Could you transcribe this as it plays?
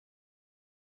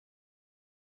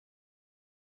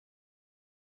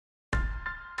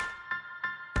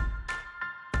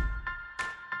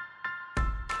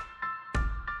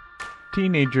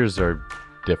Teenagers are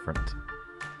different.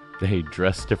 They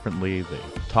dress differently, they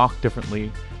talk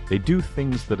differently, they do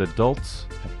things that adults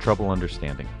have trouble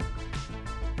understanding.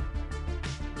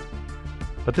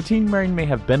 But the teen brain may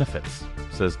have benefits,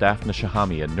 says Daphna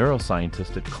Shohamy, a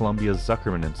neuroscientist at Columbia's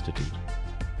Zuckerman Institute.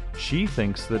 She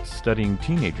thinks that studying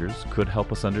teenagers could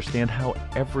help us understand how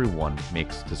everyone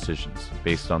makes decisions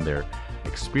based on their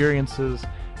experiences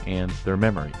and their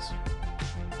memories.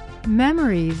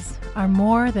 Memories are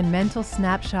more than mental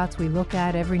snapshots we look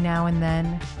at every now and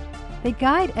then. They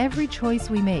guide every choice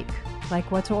we make,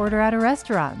 like what to order at a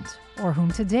restaurant, or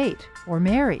whom to date or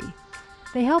marry.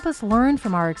 They help us learn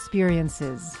from our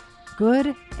experiences,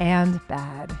 good and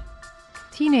bad.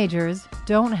 Teenagers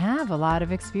don't have a lot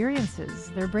of experiences.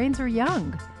 Their brains are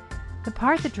young. The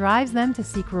part that drives them to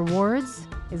seek rewards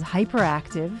is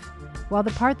hyperactive, while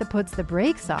the part that puts the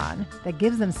brakes on, that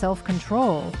gives them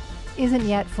self-control, isn't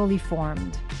yet fully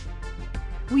formed.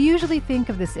 We usually think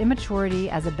of this immaturity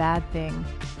as a bad thing.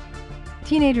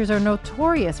 Teenagers are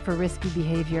notorious for risky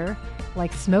behavior,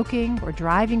 like smoking or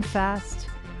driving fast,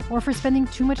 or for spending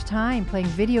too much time playing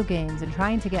video games and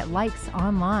trying to get likes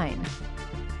online.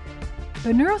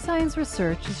 But neuroscience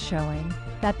research is showing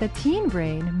that the teen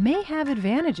brain may have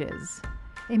advantages.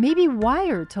 It may be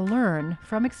wired to learn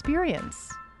from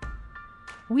experience.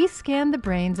 We scanned the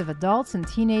brains of adults and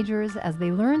teenagers as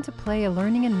they learn to play a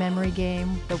learning and memory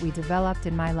game that we developed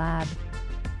in my lab.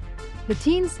 The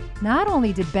teens not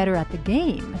only did better at the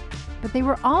game, but they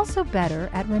were also better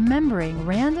at remembering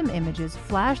random images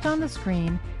flashed on the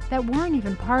screen that weren't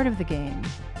even part of the game.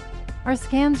 Our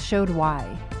scans showed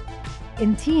why.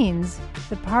 In teens,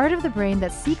 the part of the brain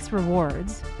that seeks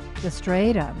rewards, the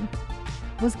striatum,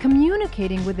 was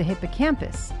communicating with the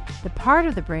hippocampus, the part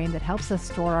of the brain that helps us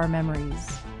store our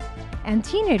memories. And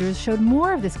teenagers showed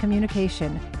more of this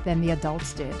communication than the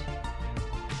adults did.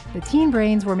 The teen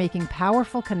brains were making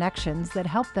powerful connections that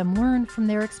helped them learn from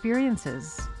their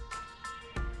experiences.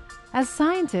 As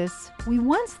scientists, we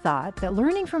once thought that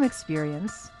learning from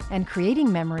experience and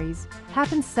creating memories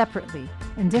happen separately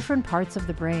in different parts of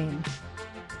the brain.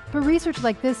 But research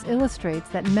like this illustrates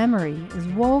that memory is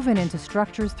woven into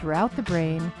structures throughout the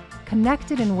brain,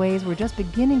 connected in ways we're just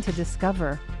beginning to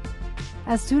discover.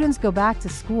 As students go back to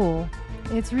school,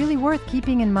 it's really worth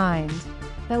keeping in mind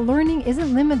that learning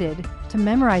isn't limited to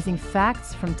memorizing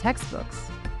facts from textbooks.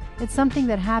 It's something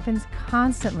that happens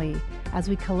constantly as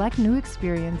we collect new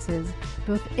experiences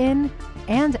both in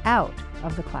and out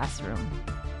of the classroom.